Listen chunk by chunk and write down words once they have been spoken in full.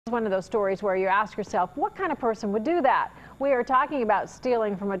It's one of those stories where you ask yourself, what kind of person would do that? We are talking about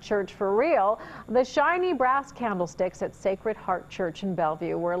stealing from a church for real. The shiny brass candlesticks at Sacred Heart Church in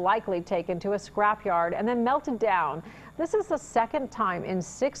Bellevue were likely taken to a scrapyard and then melted down. This is the second time in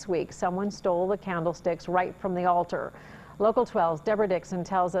 6 weeks someone stole the candlesticks right from the altar. Local 12's Deb Dixon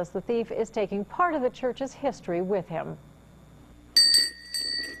tells us the thief is taking part of the church's history with him.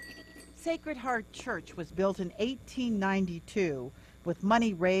 Sacred Heart Church was built in 1892 with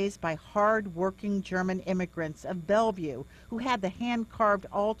money raised by hard-working German immigrants of Bellevue who had the hand-carved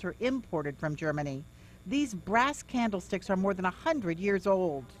altar imported from Germany. These brass candlesticks are more than 100 years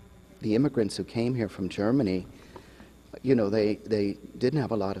old. The immigrants who came here from Germany, you know, they didn't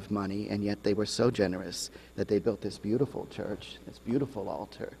have a lot of money, and yet they were so generous that they built this beautiful church, this beautiful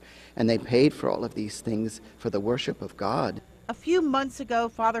altar, and they paid for all of these things for the worship of God. A few months ago,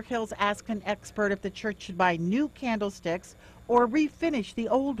 Father Hils asked an expert if the church should buy new candlesticks or refinish the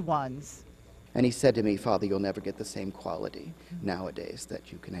old ones. And he said to me, "Father, you'll never get the same quality nowadays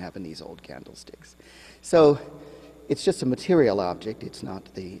that you can have in these old candlesticks." So it's just a material object. It's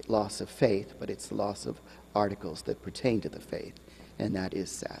not the loss of faith, but it's the loss of articles that pertain to the faith, and that is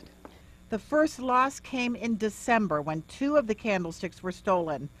sad. The first loss came in December when 2 of the candlesticks were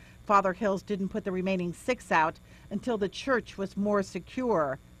stolen. Father Hils didn't put the remaining 6 out until the church was more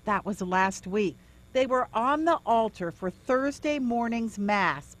secure. That was last week. They were on the altar for Thursday morning's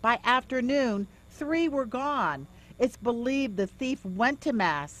Mass. By afternoon, 3 were gone. It's believed the thief went to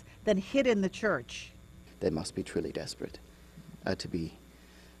Mass, then hid in the church. They must be truly desperate to be,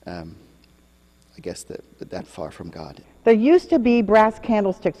 I guess, that far from God. There used to be brass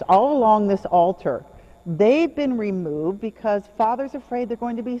candlesticks all along this altar. They've been removed because Father's afraid they're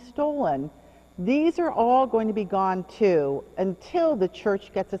going to be stolen. These are all going to be gone too until the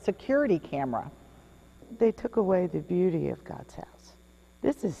church gets a security camera. They took away the beauty of God's house.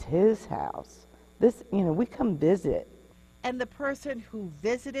 This is His house. This, we come visit. And the person who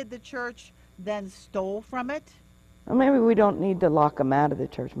visited the church then stole from it? Well, maybe we don't need to lock them out of the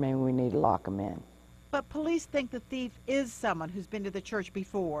church. Maybe we need to lock them in. But police think the thief is someone who's been to the church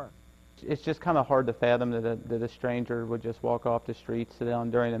before. It's just kind of hard to fathom that a stranger would just walk off the street, sit down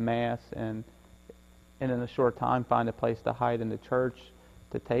during the Mass, and in a short time find a place to hide in the church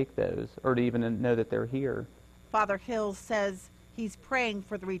to take those, or to even know that they're here. Father Hils says he's praying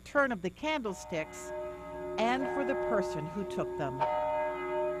for the return of the candlesticks and for the person who took them.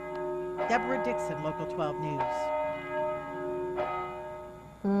 Deb Dixon, Local 12 News.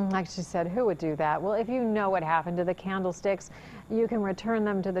 Like she said, who would do that? Well, if you know what happened to the candlesticks, you can return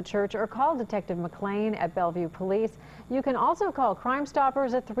them to the church or call Detective McClain at Bellevue Police. You can also call Crime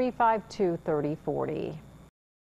Stoppers at 352-3040.